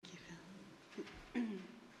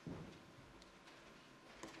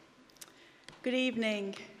Good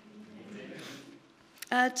evening.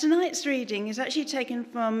 Tonight's reading is actually taken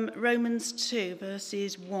from Romans 2,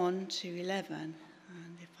 verses 1 to 11.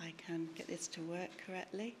 And if I can get this to work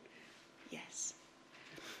correctly. Yes.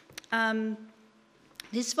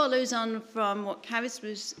 This follows on from what Caris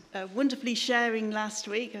was wonderfully sharing last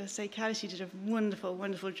week. I say, Caris, you did a wonderful,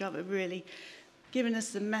 wonderful job of really giving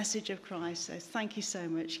us the message of Christ. So thank you so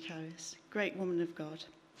much, Caris. Great woman of God.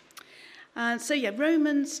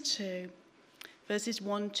 Romans 2, verses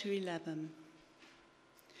 1 to 11.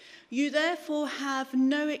 You therefore have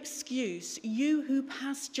no excuse, you who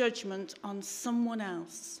pass judgment on someone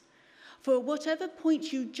else. For at whatever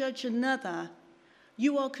point you judge another,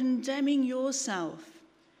 you are condemning yourself,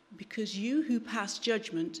 because you who pass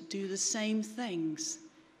judgment do the same things.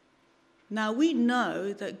 Now we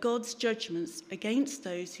know that God's judgments against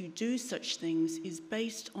those who do such things is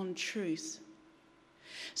based on truth.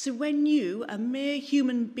 So when you, a mere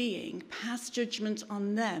human being, pass judgment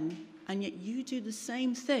on them, and yet you do the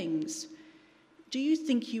same things, do you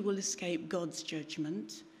think you will escape God's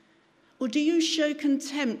judgment? Or do you show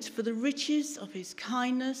contempt for the riches of his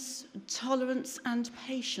kindness, tolerance, and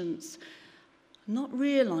patience, not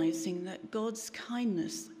realizing that God's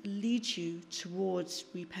kindness leads you towards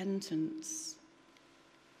repentance?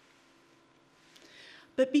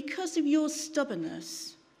 But because of your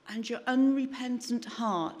stubbornness and your unrepentant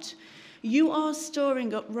heart, you are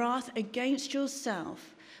storing up wrath against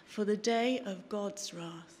yourself for the day of God's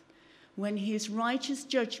wrath, when his righteous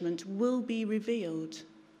judgment will be revealed.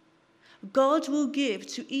 God will give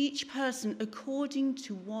to each person according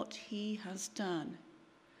to what he has done.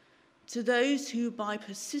 To those who by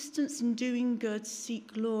persistence in doing good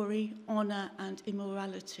seek glory, honor, and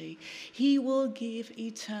immorality, he will give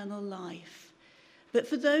eternal life. But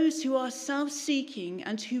for those who are self-seeking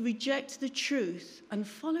and who reject the truth and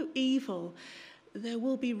follow evil, there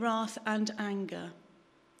will be wrath and anger.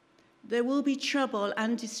 There will be trouble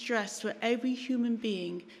and distress for every human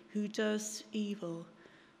being who does evil.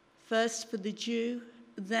 First for the Jew,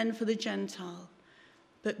 then for the Gentile.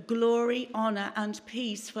 But glory, honor, and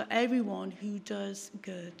peace for everyone who does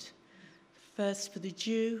good. First for the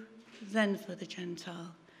Jew, then for the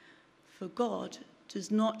Gentile. For God does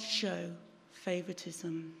not show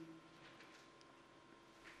favoritism.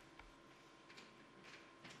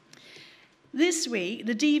 This week,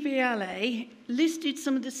 the DVLA listed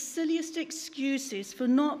some of the silliest excuses for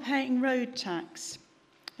not paying road tax,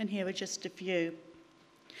 and here are just a few.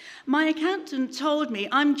 My accountant told me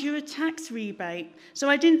I'm due a tax rebate,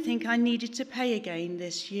 so I didn't think I needed to pay again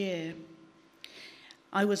this year.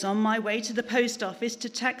 I was on my way to the post office to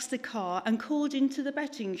tax the car and called into the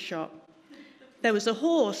betting shop. There was a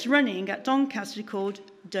horse running at Doncaster called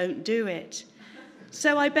Don't Do It.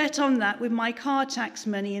 So I bet on that with my car tax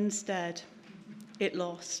money instead. It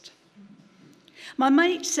lost. My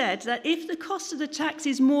mate said that if the cost of the tax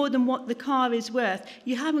is more than what the car is worth,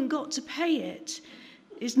 you haven't got to pay it.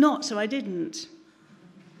 It's not, so I didn't.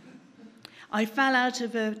 I fell out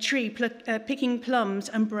of a tree picking plums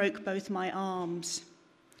and broke both my arms.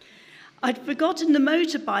 I'd forgotten the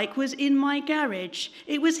motorbike was in my garage.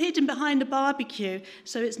 It was hidden behind a barbecue,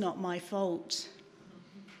 so it's not my fault.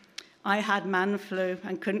 I had man flu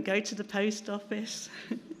and couldn't go to the post office.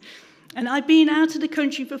 And I'd been out of the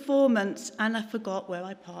country for 4 months and I forgot where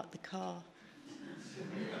I parked the car.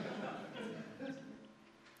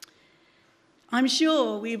 I'm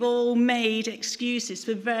sure we've all made excuses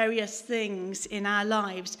for various things in our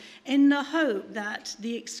lives in the hope that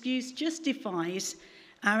the excuse justifies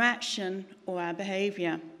our action or our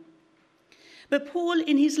behaviour. But Paul,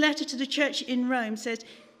 in his letter to the church in Rome, says,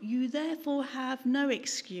 you therefore have no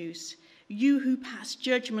excuse, you who pass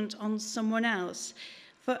judgment on someone else.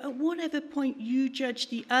 For at whatever point you judge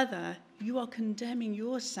the other, you are condemning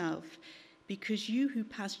yourself, because you who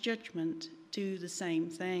pass judgment do the same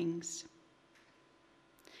things.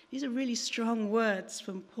 These are really strong words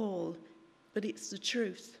from Paul, but it's the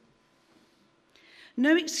truth.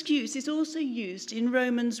 No excuse is also used in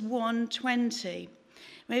Romans 1:20,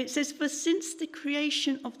 where it says, for since the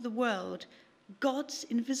creation of the world, God's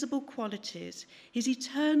invisible qualities, his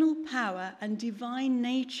eternal power and divine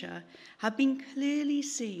nature have been clearly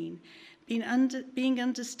seen, being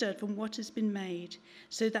understood from what has been made,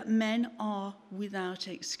 so that men are without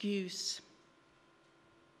excuse.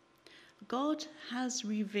 God has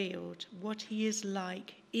revealed what he is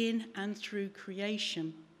like in and through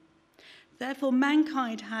creation. Therefore,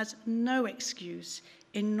 mankind has no excuse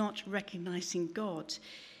in not recognizing God.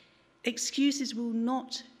 Excuses will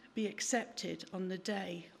not be accepted on the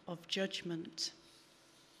day of judgment.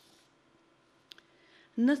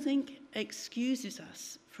 Nothing excuses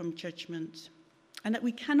us from judgment. and that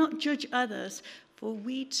we cannot judge others, for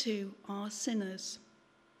we too are sinners.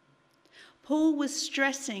 Paul was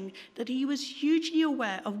stressing that he was hugely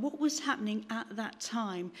aware of what was happening at that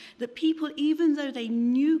time, that people, even though they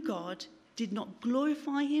knew God, did not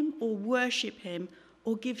glorify him or worship him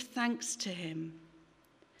or give thanks to him.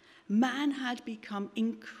 Man had become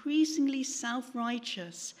increasingly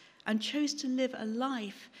self-righteous and chose to live a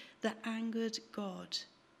life that angered God.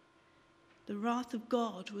 The wrath of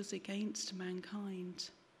God was against mankind.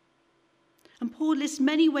 And Paul lists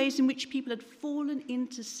many ways in which people had fallen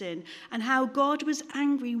into sin and how God was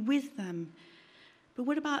angry with them. But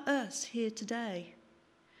what about us here today?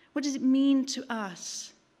 What does it mean to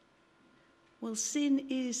us? Well, sin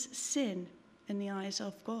is sin in the eyes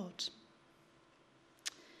of God.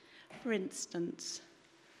 For instance,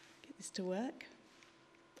 get this to work.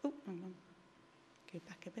 Oh, hang on. Go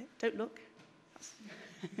back a bit. Don't look.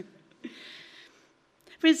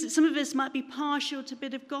 For instance, some of us might be partial to a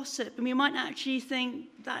bit of gossip, and we might actually think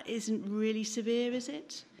that isn't really severe, is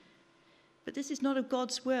it? But this is not of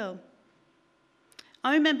God's will.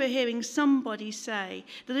 I remember hearing somebody say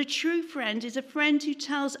that a true friend is a friend who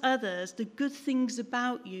tells others the good things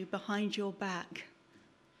about you behind your back.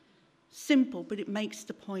 Simple, but it makes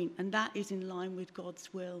the point, and that is in line with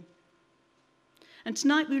God's will. And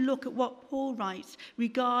tonight we look at what Paul writes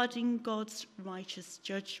regarding God's righteous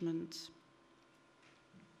judgment.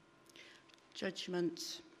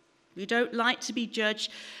 Judgment. We don't like to be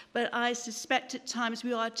judged, but I suspect at times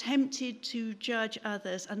we are tempted to judge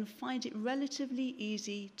others and find it relatively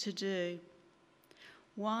easy to do.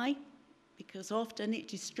 Why? Because often it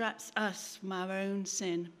distracts us from our own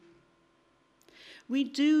sin. We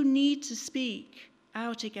do need to speak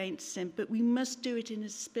out against sin, but we must do it in a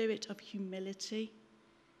spirit of humility.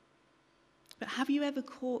 But have you ever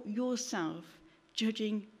caught yourself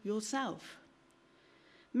judging yourself?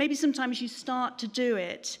 Maybe sometimes you start to do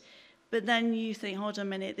it, but then you think, hold on a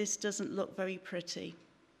minute, this doesn't look very pretty.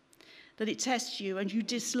 That it tests you and you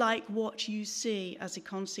dislike what you see as a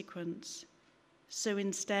consequence. So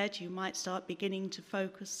instead, you might start beginning to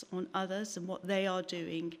focus on others and what they are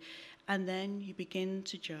doing, and then you begin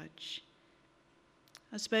to judge.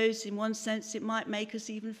 I suppose in one sense it might make us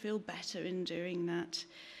even feel better in doing that.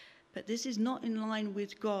 But this is not in line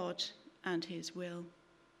with God and his will.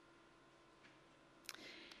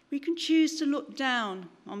 We can choose to look down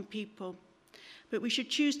on people, but we should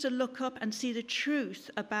choose to look up and see the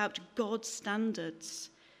truth about God's standards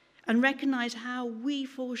and recognize how we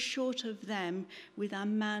fall short of them with our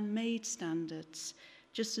man-made standards,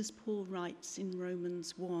 just as Paul writes in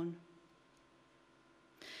Romans 1.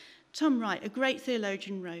 Tom Wright, a great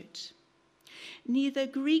theologian, wrote, "Neither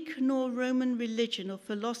Greek nor Roman religion or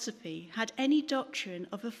philosophy had any doctrine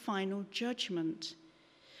of a final judgment,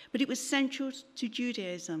 but it was central to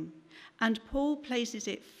Judaism, and Paul places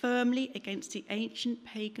it firmly against the ancient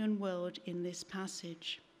pagan world in this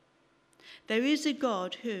passage. There is a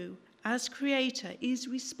God who, as creator, is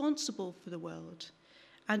responsible for the world,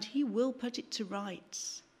 and he will put it to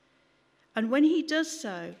rights. And when he does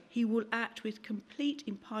so, he will act with complete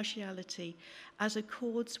impartiality as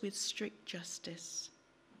accords with strict justice.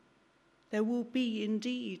 There will be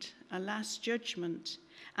indeed a last judgment,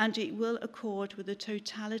 and it will accord with the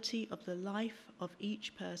totality of the life of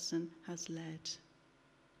each person has led.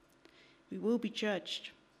 We will be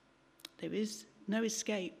judged. There is no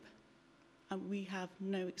escape, and we have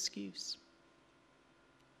no excuse."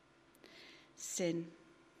 Sin.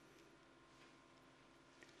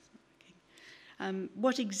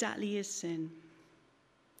 What exactly is sin?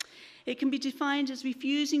 It can be defined as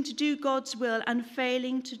refusing to do God's will and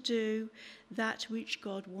failing to do that which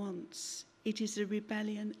God wants. It is a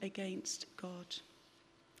rebellion against God.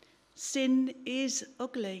 Sin is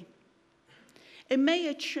ugly. It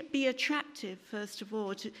may be attractive, first of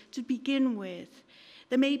all, to begin with.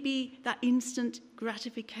 There may be that instant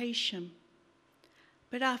gratification.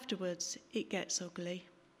 But afterwards, it gets ugly.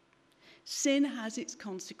 Sin has its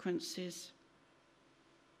consequences.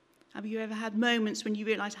 Have you ever had moments when you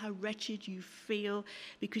realize how wretched you feel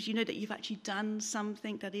because you know that you've actually done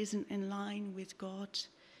something that isn't in line with God?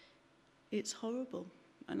 It's horrible,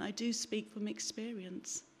 and I do speak from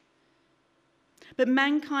experience. But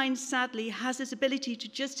mankind, sadly, has this ability to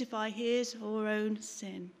justify his or her own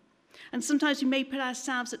sin. And sometimes we may put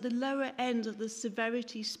ourselves at the lower end of the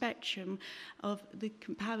severity spectrum of the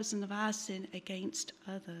comparison of our sin against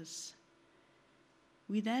others.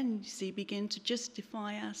 We then, you see, begin to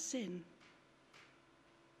justify our sin.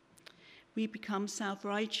 We become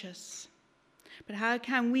self-righteous. But how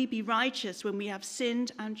can we be righteous when we have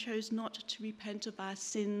sinned and chose not to repent of our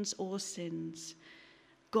sins or sins?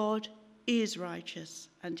 God is righteous,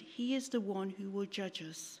 and he is the one who will judge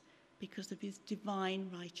us because of his divine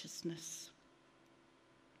righteousness.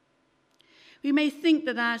 We may think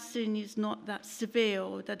that our sin is not that severe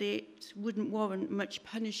or that it wouldn't warrant much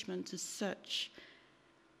punishment as such,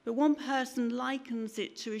 but one person likens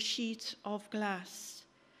it to a sheet of glass.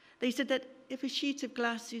 They said that if a sheet of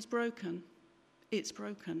glass is broken, it's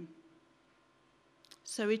broken.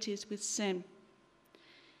 So it is with sin.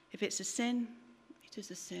 If it's a sin, it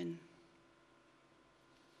is a sin.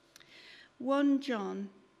 1 John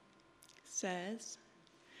says,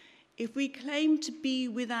 if we claim to be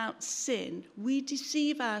without sin, we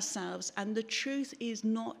deceive ourselves and the truth is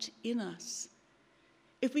not in us.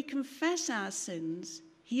 If we confess our sins,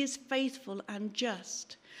 he is faithful and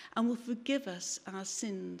just and will forgive us our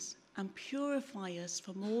sins and purify us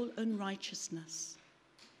from all unrighteousness.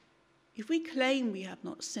 If we claim we have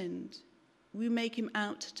not sinned, we make him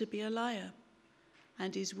out to be a liar,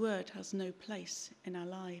 and his word has no place in our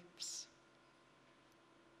lives.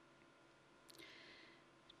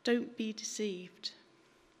 Don't be deceived,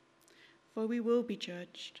 for we will be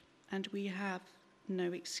judged, and we have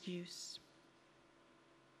no excuse.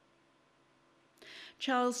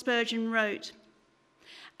 Charles Spurgeon wrote,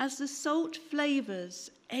 "As the salt flavours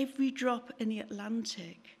every drop in the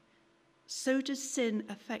Atlantic, so does sin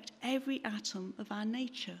affect every atom of our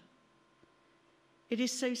nature. It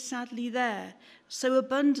is so sadly there, so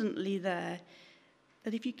abundantly there,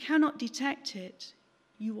 that if you cannot detect it,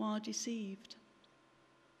 you are deceived."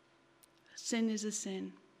 Sin is a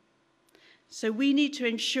sin. So we need to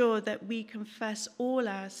ensure that we confess all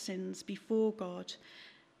our sins before God,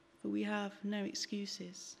 for we have no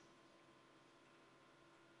excuses.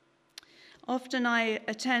 Often I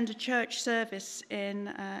attend a church service in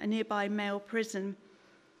a nearby male prison,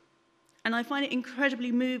 and I find it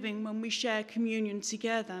incredibly moving when we share communion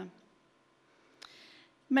together.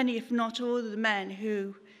 Many, if not all, of the men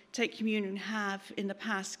who take communion have in the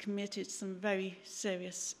past committed some very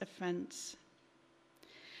serious offence.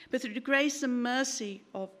 But through the grace and mercy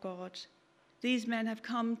of God, these men have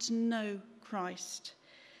come to know Christ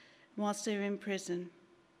whilst they're in prison,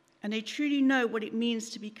 and they truly know what it means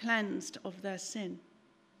to be cleansed of their sin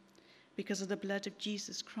because of the blood of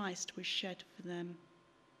Jesus Christ was shed for them.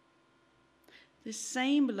 This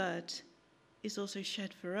same blood is also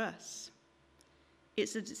shed for us.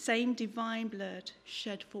 It's the same divine blood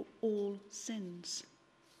shed for all sins.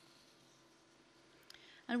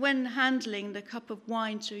 And when handling the cup of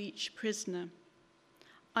wine to each prisoner,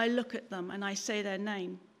 I look at them and I say their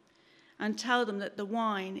name and tell them that the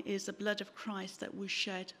wine is the blood of Christ that was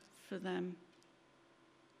shed for them.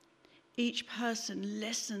 Each person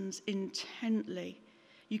listens intently.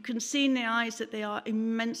 You can see in their eyes that they are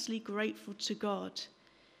immensely grateful to God.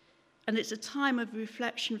 And it's a time of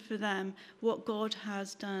reflection for them, what God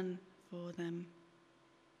has done for them.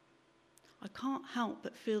 I can't help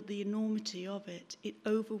but feel the enormity of it. It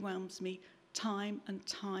overwhelms me time and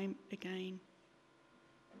time again.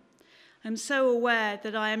 I'm so aware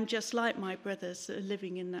that I am just like my brothers that are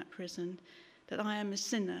living in that prison, that I am a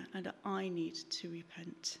sinner and that I need to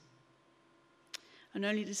repent. And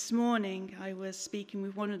only this morning I was speaking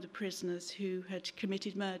with one of the prisoners who had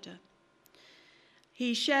committed murder.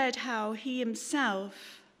 He shared how he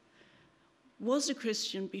himself was a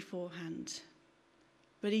Christian beforehand,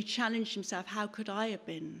 but he challenged himself, how could I have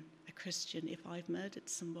been a Christian if I've murdered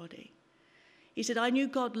somebody? He said, I knew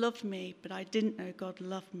God loved me, but I didn't know God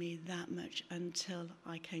loved me that much until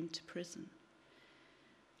I came to prison.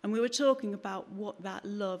 And we were talking about what that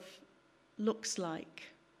love looks like.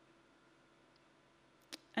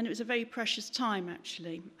 And it was a very precious time,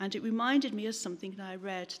 actually. And it reminded me of something that I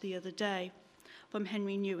read the other day from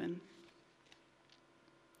Henry Newen.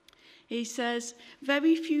 He says,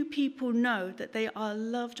 very few people know that they are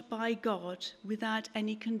loved by God without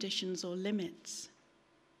any conditions or limits.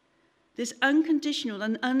 This unconditional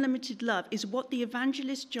and unlimited love is what the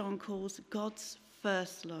evangelist John calls God's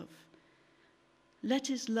first love.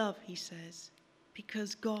 Let us love, he says,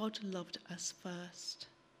 because God loved us first.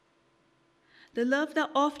 The love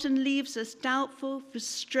that often leaves us doubtful,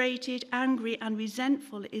 frustrated, angry, and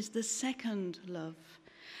resentful is the second love.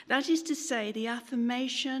 That is to say, the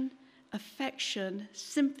affirmation, affection,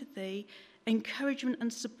 sympathy, encouragement,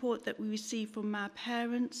 and support that we receive from our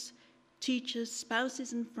parents, teachers,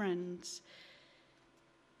 spouses, and friends.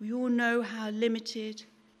 We all know how limited,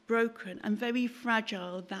 broken, and very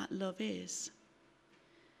fragile that love is.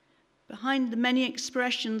 Behind the many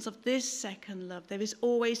expressions of this second love, there is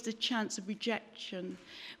always the chance of rejection,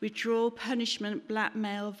 withdrawal, punishment,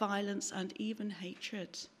 blackmail, violence, and even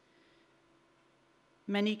hatred.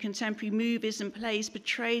 Many contemporary movies and plays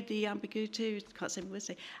portray the ambiguities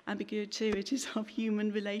of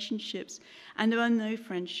human relationships, and there are no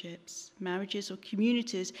friendships, marriages, or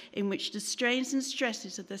communities in which the strains and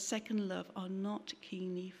stresses of the second love are not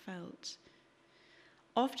keenly felt.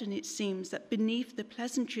 Often it seems that beneath the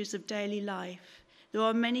pleasantries of daily life, there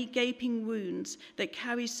are many gaping wounds that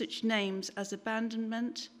carry such names as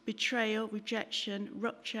abandonment, betrayal, rejection,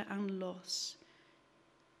 rupture, and loss.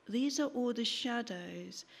 These are all the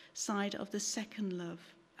shadows side of the second love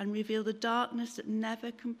and reveal the darkness that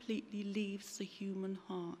never completely leaves the human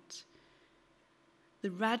heart.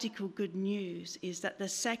 The radical good news is that the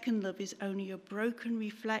second love is only a broken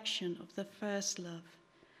reflection of the first love,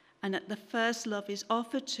 and that the first love is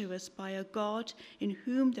offered to us by a God in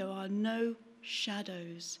whom there are no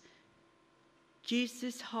shadows.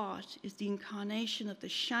 Jesus' heart is the incarnation of the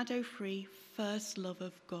shadow-free first love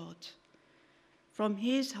of God. From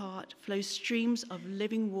his heart flow streams of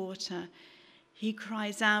living water. He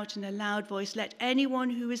cries out in a loud voice, "Let anyone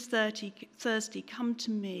who is thirsty come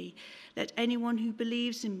to me. Let anyone who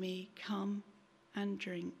believes in me come and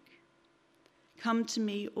drink. Come to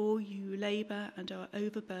me, all you who labor and are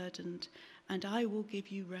overburdened, and I will give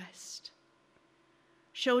you rest.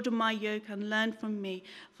 Shoulder my yoke and learn from me,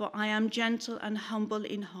 for I am gentle and humble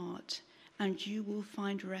in heart, and you will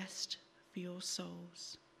find rest for your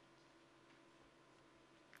souls."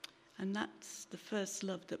 And that's the first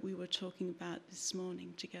love that we were talking about this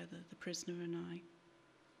morning together, the prisoner and I.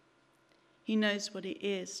 He knows what it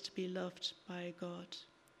is to be loved by a God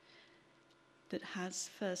that has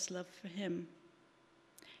first love for him.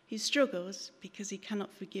 He struggles because he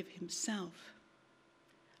cannot forgive himself,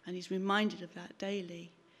 and he's reminded of that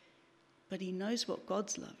daily. But he knows what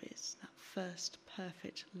God's love is, that first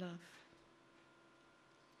perfect love.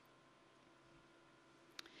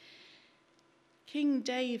 King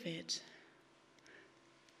David,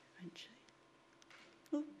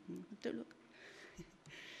 don't look.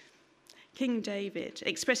 King David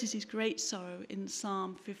expresses his great sorrow in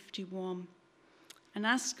Psalm 51 and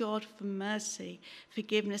asks God for mercy,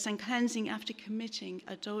 forgiveness, and cleansing after committing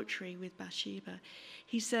adultery with Bathsheba.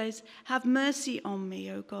 He says, "Have mercy on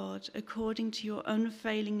me, O God, according to your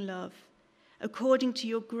unfailing love. According to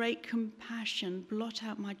your great compassion, blot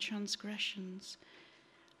out my transgressions.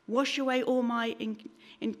 Wash away all my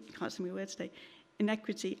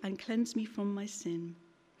iniquity and cleanse me from my sin.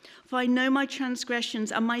 For I know my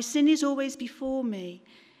transgressions, and my sin is always before me.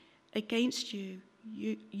 Against you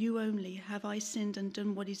only have I sinned and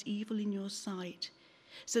done what is evil in your sight,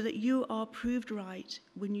 so that you are proved right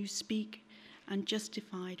when you speak and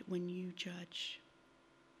justified when you judge."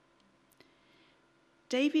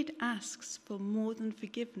 David asks for more than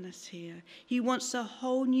forgiveness here. He wants a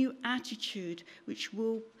whole new attitude which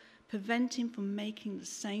will prevent him from making the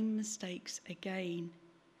same mistakes again.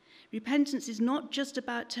 Repentance is not just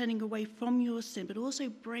about turning away from your sin, but also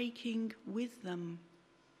breaking with them.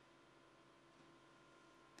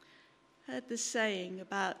 I heard the saying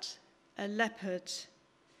about a leopard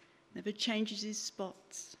never changes his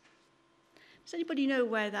spots. Does anybody know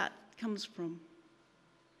where that comes from?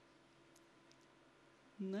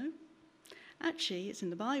 No? Actually, it's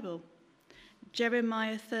in the Bible.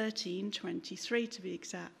 Jeremiah 13:23 to be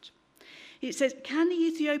exact. It says, "Can the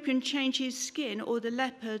Ethiopian change his skin or the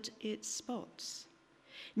leopard its spots?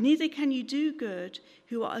 Neither can you do good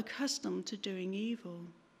who are accustomed to doing evil."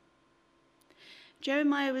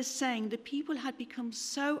 Jeremiah was saying the people had become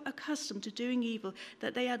so accustomed to doing evil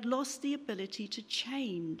that they had lost the ability to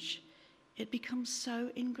change. It becomes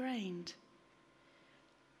so ingrained.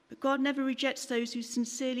 But God never rejects those who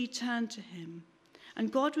sincerely turn to him.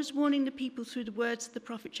 And God was warning the people through the words of the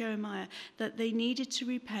prophet Jeremiah that they needed to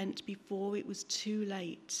repent before it was too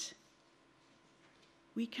late.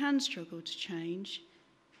 We can struggle to change,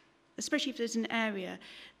 especially if there's an area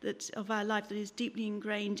of our life that is deeply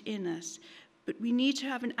ingrained in us. But we need to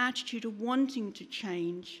have an attitude of wanting to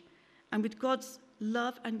change. And with God's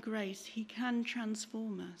love and grace, he can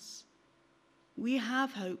transform us. We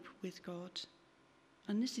have hope with God.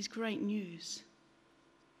 And this is great news.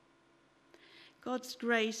 God's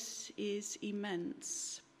grace is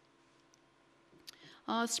immense.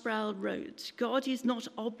 R. Sproul wrote, "God is not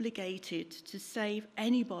obligated to save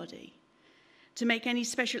anybody, to make any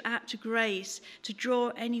special act of grace, to draw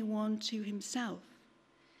anyone to himself.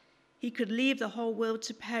 He could leave the whole world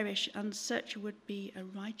to perish, and such would be a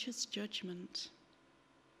righteous judgment.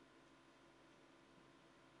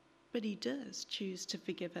 But he does choose to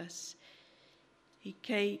forgive us. He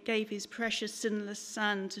gave his precious sinless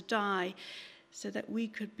son to die so that we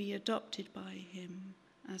could be adopted by him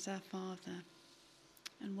as our Father.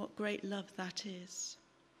 And what great love that is.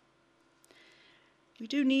 We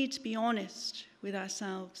do need to be honest with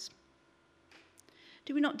ourselves.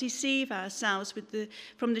 Do we not deceive ourselves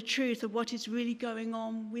from the truth of what is really going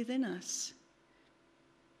on within us?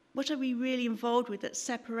 What are we really involved with that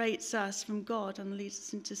separates us from God and leads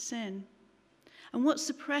us into sin? And what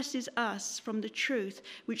suppresses us from the truth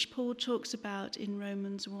which Paul talks about in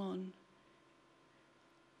Romans 1?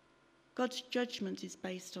 God's judgment is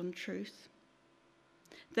based on truth.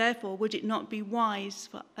 Therefore, would it not be wise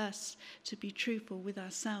for us to be truthful with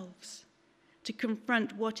ourselves, to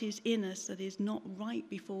confront what is in us that is not right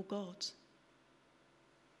before God?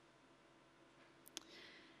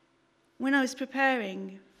 When I was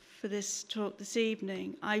preparing for this talk this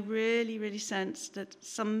evening, I really sensed that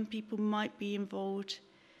some people might be involved,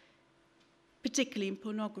 particularly in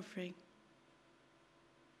pornography.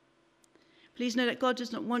 Please know that God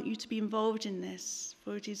does not want you to be involved in this,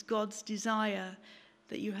 for it is God's desire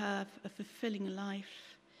that you have a fulfilling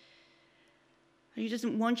life. And he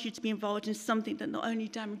doesn't want you to be involved in something that not only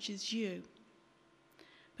damages you,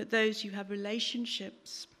 but those you have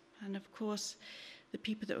relationships, and of course, the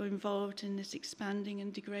people that are involved in this expanding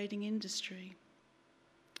and degrading industry.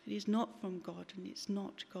 It is not from God, and it's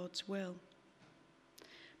not God's will.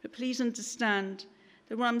 But please understand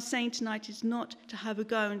that what I'm saying tonight is not to have a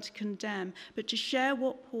go and to condemn, but to share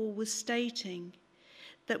what Paul was stating,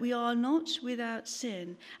 that we are not without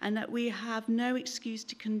sin and that we have no excuse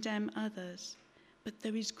to condemn others. But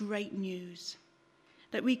there is great news,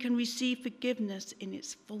 that we can receive forgiveness in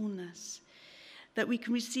its fullness, that we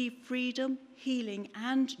can receive freedom, healing,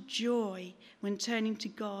 and joy when turning to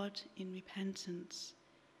God in repentance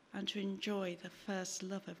and to enjoy the first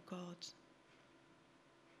love of God.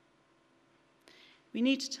 We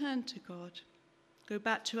need to turn to God, go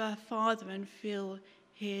back to our Father and feel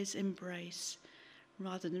his embrace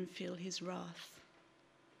rather than feel his wrath.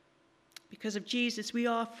 Because of Jesus, we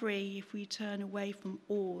are free if we turn away from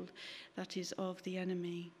all that is of the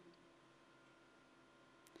enemy.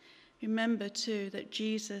 Remember, too, that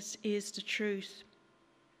Jesus is the truth.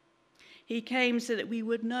 He came so that we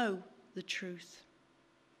would know the truth.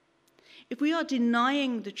 If we are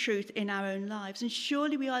denying the truth in our own lives, then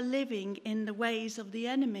surely we are living in the ways of the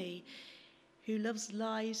enemy, who loves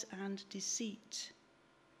lies and deceit.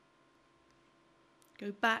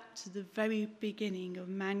 Go back to the very beginning of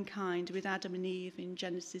mankind with Adam and Eve in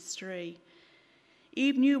Genesis 3.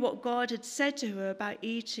 Eve knew what God had said to her about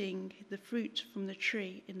eating the fruit from the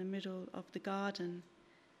tree in the middle of the garden.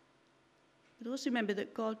 But also remember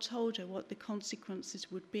that God told her what the consequences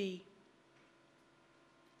would be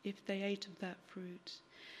if they ate of that fruit.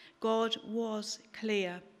 God was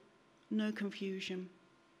clear, no confusion.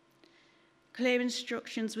 Clear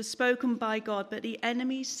instructions were spoken by God, but the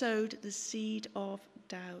enemy sowed the seed of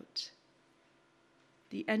doubt.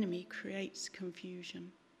 The enemy creates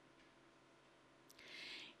confusion.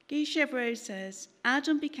 Guy Chevreau says,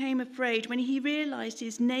 Adam became afraid when he realized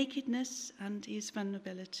his nakedness and his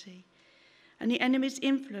vulnerability, and the enemy's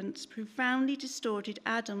influence profoundly distorted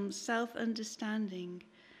Adam's self-understanding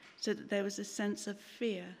so that there was a sense of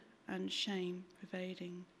fear and shame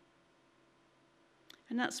pervading.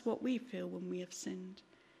 And that's what we feel when we have sinned,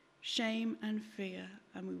 shame and fear,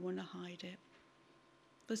 and we want to hide it.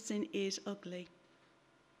 For sin is ugly.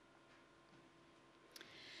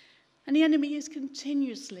 And the enemy is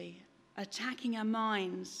continuously attacking our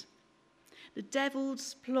minds. The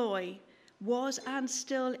devil's ploy was and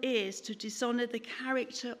still is to dishonor the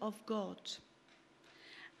character of God.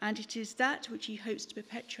 And it is that which he hopes to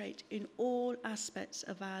perpetuate in all aspects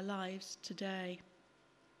of our lives today.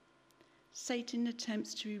 Satan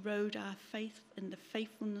attempts to erode our faith in the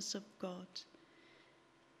faithfulness of God.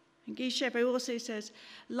 And Guy Chevreau also says,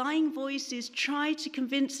 lying voices try to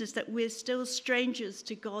convince us that we're still strangers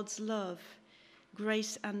to God's love,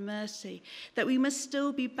 grace and mercy, that we must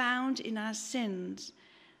still be bound in our sins,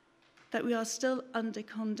 that we are still under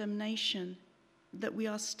condemnation, that we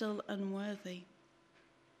are still unworthy.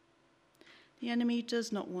 The enemy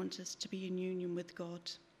does not want us to be in union with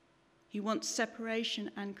God. He wants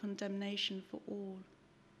separation and condemnation for all.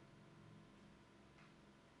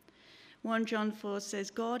 1 John 4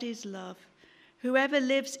 says, God is love. Whoever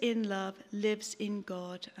lives in love lives in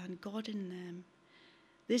God and God in them.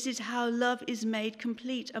 This is how love is made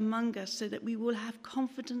complete among us, so that we will have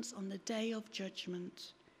confidence on the day of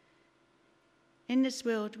judgment. In this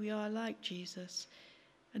world we are like Jesus,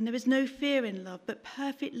 and there is no fear in love, but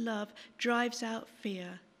perfect love drives out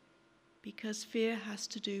fear, because fear has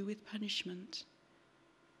to do with punishment.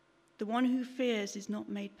 The one who fears is not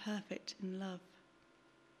made perfect in love.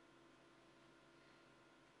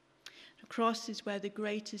 The cross is where the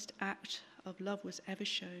greatest act of love was ever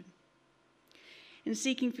shown. In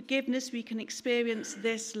seeking forgiveness, we can experience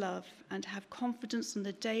this love and have confidence on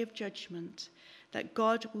the day of judgment that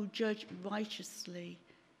God will judge righteously.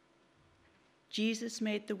 Jesus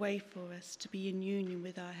made the way for us to be in union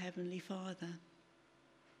with our Heavenly Father.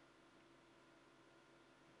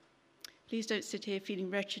 Please don't sit here feeling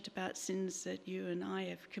wretched about sins that you and I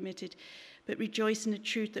have committed, but rejoice in the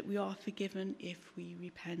truth that we are forgiven if we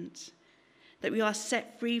repent, that we are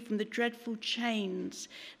set free from the dreadful chains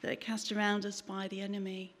that are cast around us by the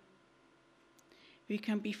enemy. We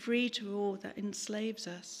can be free to all that enslaves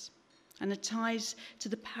us, and the ties to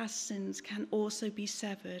the past sins can also be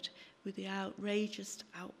severed with the outrageous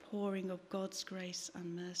outpouring of God's grace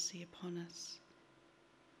and mercy upon us.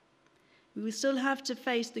 We will still have to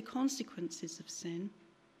face the consequences of sin,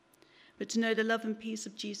 but to know the love and peace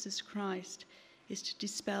of Jesus Christ is to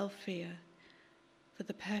dispel fear, for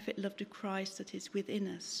the perfect love of Christ that is within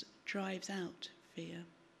us drives out fear.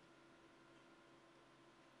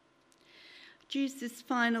 Jesus'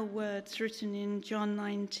 final words, written in John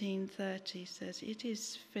 19:30, says, "It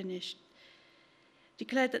is finished,"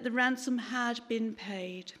 declared that the ransom had been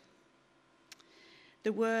paid.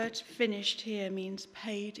 The word finished here means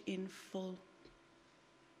paid in full.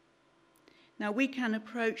 Now we can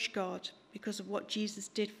approach God because of what Jesus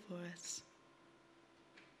did for us.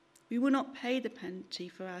 We will not pay the penalty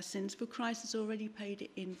for our sins, for Christ has already paid it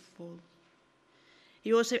in full.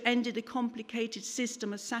 He also ended the complicated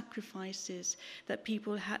system of sacrifices that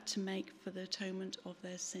people had to make for the atonement of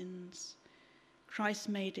their sins. Christ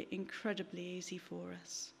made it incredibly easy for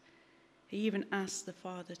us. He even asked the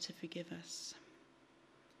Father to forgive us.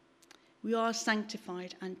 We are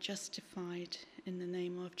sanctified and justified in the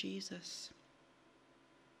name of Jesus.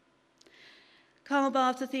 Karl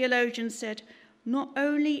Barth, the theologian, said, "Not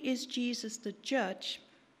only is Jesus the judge,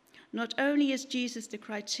 not only is Jesus the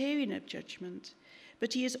criterion of judgment,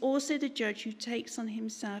 but he is also the judge who takes on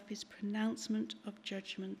himself his pronouncement of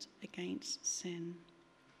judgment against sin."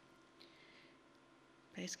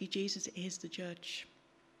 Basically, Jesus is the judge.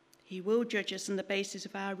 He will judge us on the basis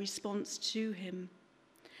of our response to him,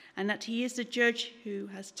 and that he is the judge who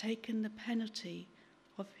has taken the penalty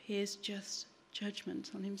of his just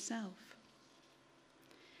judgment on himself.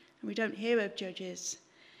 And we don't hear of judges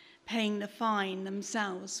paying the fine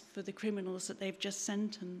themselves for the criminals that they've just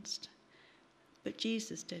sentenced, but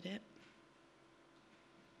Jesus did it.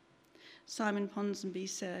 Simon Ponsonby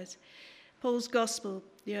says, Paul's gospel,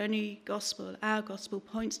 the only gospel, our gospel,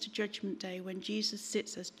 points to Judgment Day when Jesus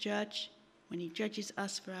sits as judge, when he judges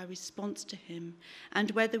us for our response to him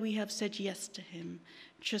and whether we have said yes to him,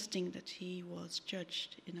 trusting that he was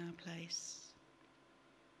judged in our place.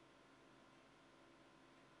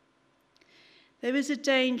 There is a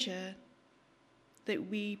danger that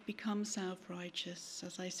we become self-righteous,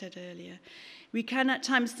 as I said earlier. We can at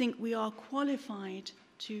times think we are qualified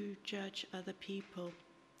to judge other people,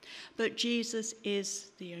 but Jesus is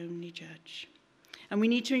the only judge. And we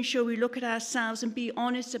need to ensure we look at ourselves and be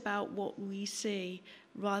honest about what we see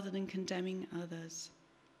rather than condemning others.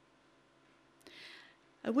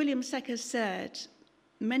 William Secker said,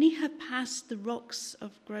 "Many have passed the rocks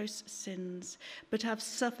of gross sins, but have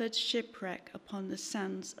suffered shipwreck upon the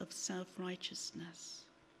sands of self-righteousness."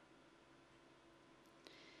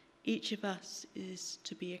 Each of us is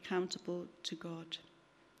to be accountable to God,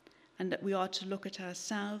 and that we are to look at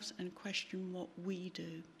ourselves and question what we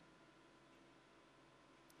do.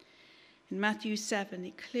 In Matthew 7,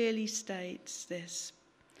 it clearly states this,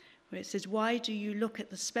 where it says, "Why do you look at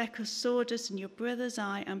the speck of sawdust in your brother's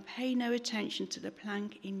eye and pay no attention to the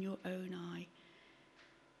plank in your own eye?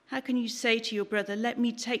 How can you say to your brother, 'Let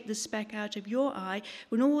me take the speck out of your eye,'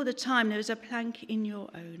 when all the time there is a plank in your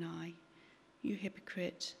own eye? You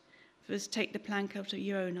hypocrite, first take the plank out of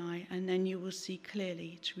your own eye, and then you will see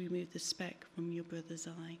clearly to remove the speck from your brother's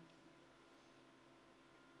eye."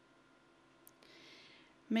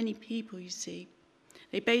 Many people, you see,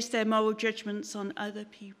 they base their moral judgments on other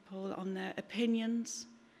people, on their opinions,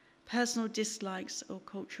 personal dislikes, or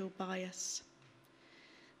cultural bias.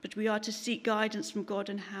 But we are to seek guidance from God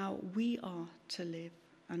on how we are to live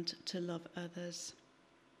and to love others.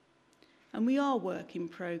 And we are work in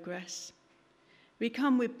progress. We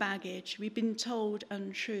come with baggage. We've been told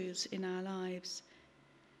untruths in our lives.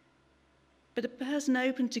 But a person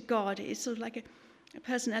open to God is sort of like a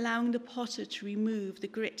person allowing the potter to remove the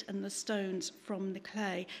grit and the stones from the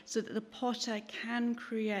clay so that the potter can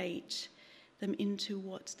create them into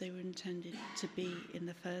what they were intended to be in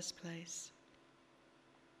the first place.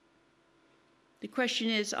 The question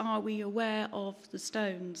is, are we aware of the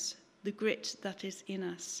stones, the grit that is in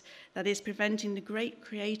us, that is preventing the great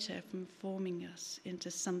Creator from forming us into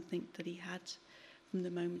something that he had from the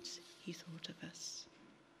moment he thought of us.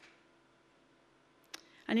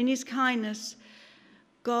 And in his kindness,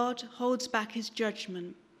 God holds back his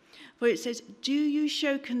judgment. For it says, do you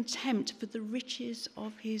show contempt for the riches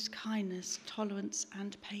of his kindness, tolerance,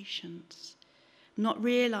 and patience, not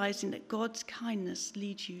realizing that God's kindness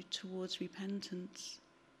leads you towards repentance?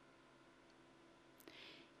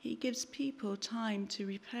 He gives people time to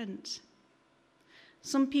repent.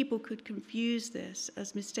 Some people could confuse this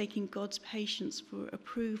as mistaking God's patience for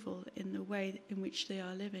approval in the way in which they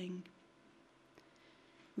are living.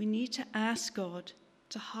 We need to ask God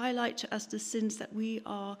to highlight to us the sins that we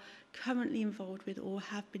are currently involved with or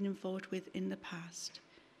have been involved with in the past.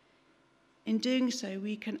 In doing so,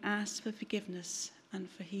 we can ask for forgiveness and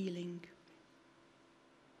for healing.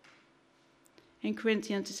 In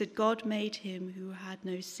Corinthians, it said, God made him who had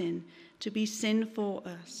no sin to be sin for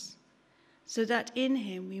us, so that in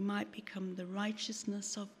him we might become the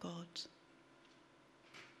righteousness of God.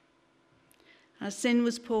 Our sin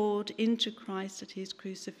was poured into Christ at his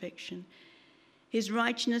crucifixion. His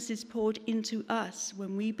righteousness is poured into us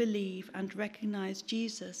when we believe and recognize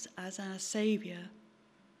Jesus as our Saviour.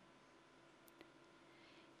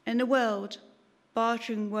 In a world,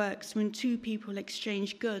 bartering works when two people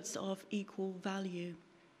exchange goods of equal value.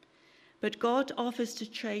 But God offers to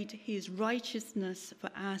trade his righteousness for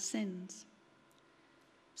our sins,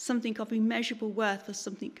 something of immeasurable worth for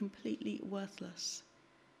something completely worthless.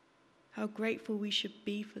 How grateful we should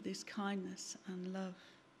be for this kindness and love.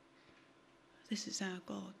 This is our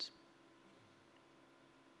God.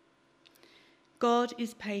 God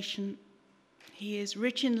is patient. He is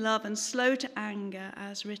rich in love and slow to anger,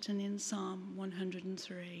 as written in Psalm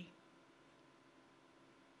 103.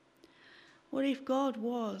 What if God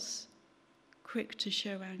was quick to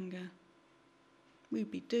show anger?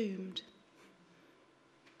 We'd be doomed.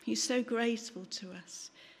 He's so graceful to us.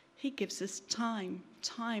 He gives us time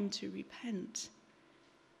to repent.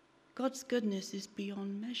 God's goodness is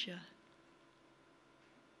beyond measure.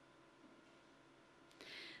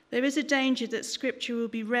 There is a danger that Scripture will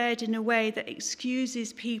be read in a way that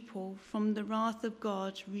excuses people from the wrath of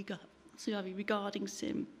God regarding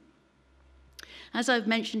sin. As I've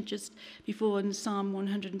mentioned just before in Psalm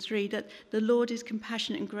 103, that the Lord is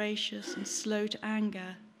compassionate and gracious and slow to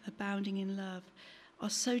anger, abounding in love, are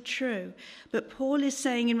so true. But Paul is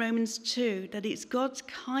saying in Romans 2 that it's God's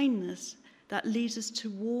kindness that leads us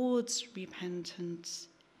towards repentance.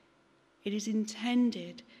 It is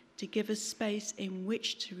intended to give us space in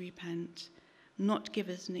which to repent, not give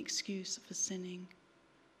us an excuse for sinning.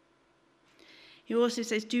 He also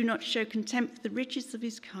says, do not show contempt for the riches of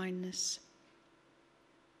his kindness.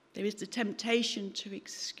 There is the temptation to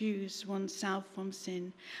excuse oneself from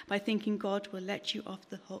sin by thinking God will let you off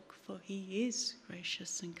the hook, for he is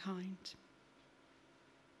gracious and kind.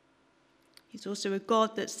 He's also a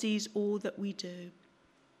God that sees all that we do.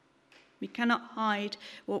 We cannot hide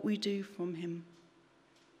what we do from him.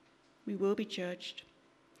 We will be judged.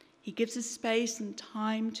 He gives us space and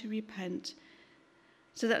time to repent,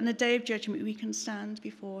 so that on the day of judgment we can stand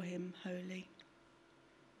before him holy.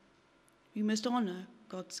 We must honour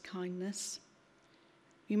God's kindness.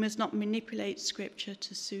 We must not manipulate Scripture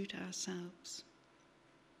to suit ourselves.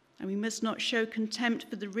 And we must not show contempt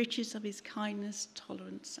for the riches of his kindness,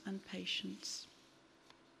 tolerance, and patience.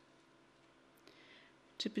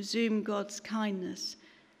 To presume God's kindness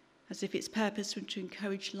as if its purpose was to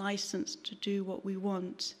encourage license to do what we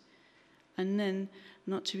want, and then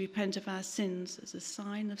not to repent of our sins as a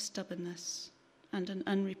sign of stubbornness and an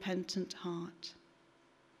unrepentant heart.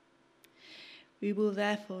 We will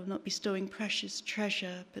therefore not be storing precious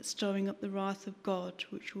treasure, but storing up the wrath of God,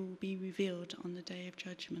 which will be revealed on the day of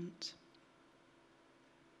judgment.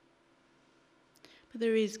 But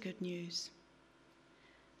there is good news.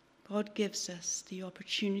 God gives us the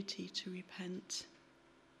opportunity to repent.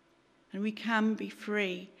 And we can be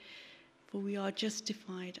free, for we are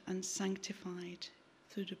justified and sanctified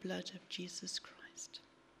through the blood of Jesus Christ.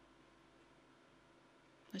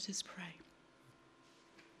 Let us pray.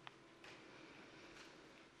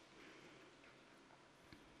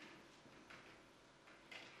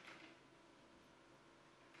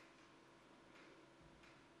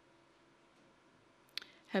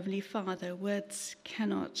 Heavenly Father, words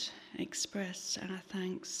cannot express our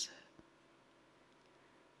thanks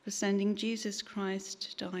for sending Jesus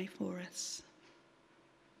Christ to die for us.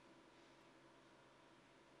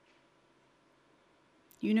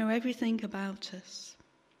 You know everything about us.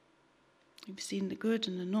 You've seen the good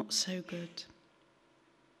and the not so good.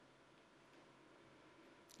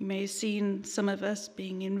 You may have seen some of us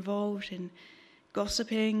being involved in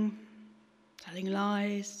gossiping, telling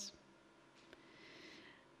lies,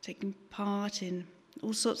 taking part in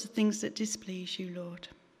all sorts of things that displease you, Lord.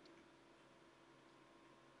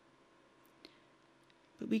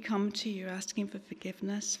 But we come to you asking for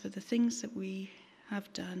forgiveness for the things that we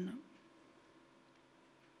have done.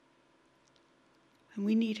 And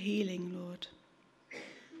we need healing, Lord.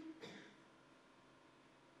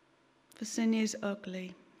 For sin is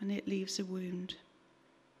ugly and it leaves a wound.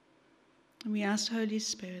 And we ask, Holy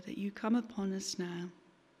Spirit, that you come upon us now.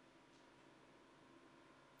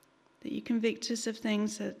 That you convict us of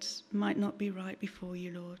things that might not be right before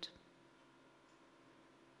you, Lord.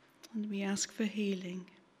 And we ask for healing.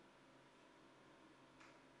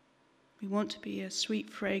 We want to be a sweet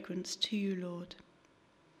fragrance to you, Lord.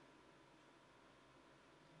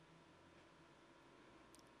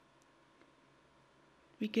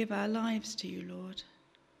 We give our lives to you, Lord.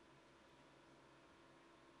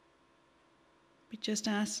 We just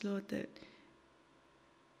ask, Lord, that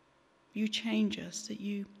you change us, that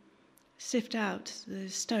you sift out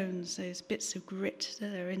those stones, those bits of grit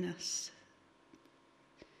that are in us,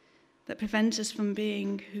 that prevent us from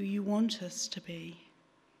being who you want us to be,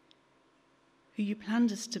 who you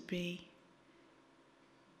planned us to be.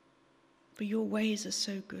 For your ways are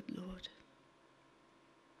so good, Lord.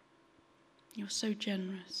 You're so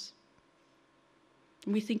generous.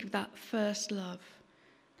 And we think of that first love,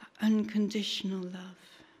 that unconditional love.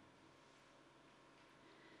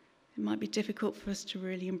 It might be difficult for us to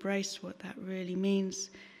really embrace what that really means.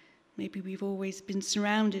 Maybe we've always been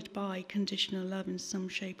surrounded by conditional love in some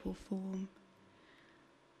shape or form.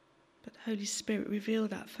 But Holy Spirit, reveal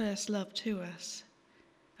that first love to us,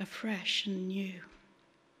 afresh and new.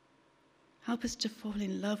 Help us to fall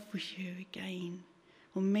in love with you again,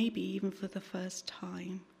 or maybe even for the first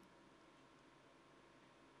time.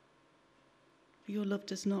 For your love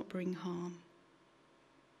does not bring harm.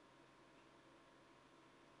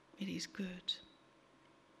 It is good.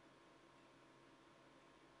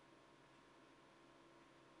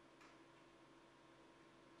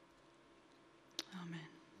 Amen.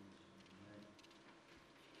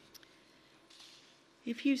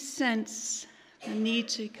 If you sense the need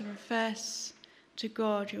to confess to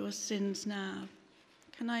God your sins now,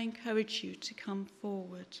 can I encourage you to come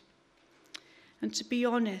forward? And to be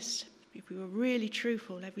honest, if we were really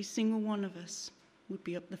truthful, every single one of us would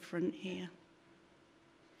be up the front here.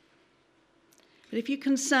 But if you're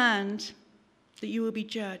concerned that you will be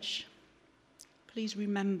judged, please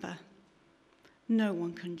remember, no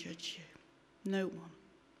one can judge you. No one.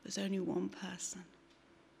 There's only one person.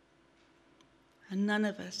 And none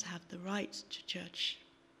of us have the right to judge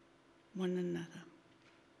one another.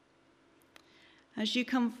 As you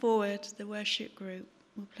come forward, the worship group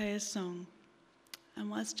will play a song. And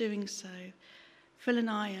whilst doing so, Phil and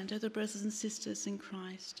I and other brothers and sisters in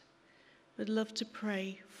Christ would love to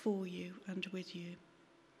pray for you and with you.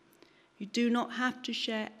 You do not have to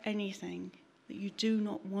share anything that you do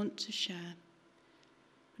not want to share.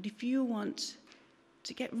 But if you want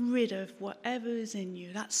to get rid of whatever is in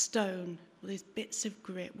you, that stone or those bits of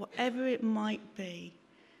grit, whatever it might be,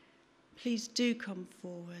 please do come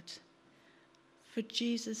forward. For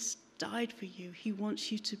Jesus died for you. He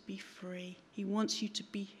wants you to be free. He wants you to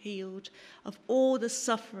be healed of all the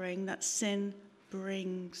suffering that sin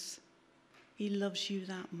brings. He loves you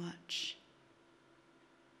that much.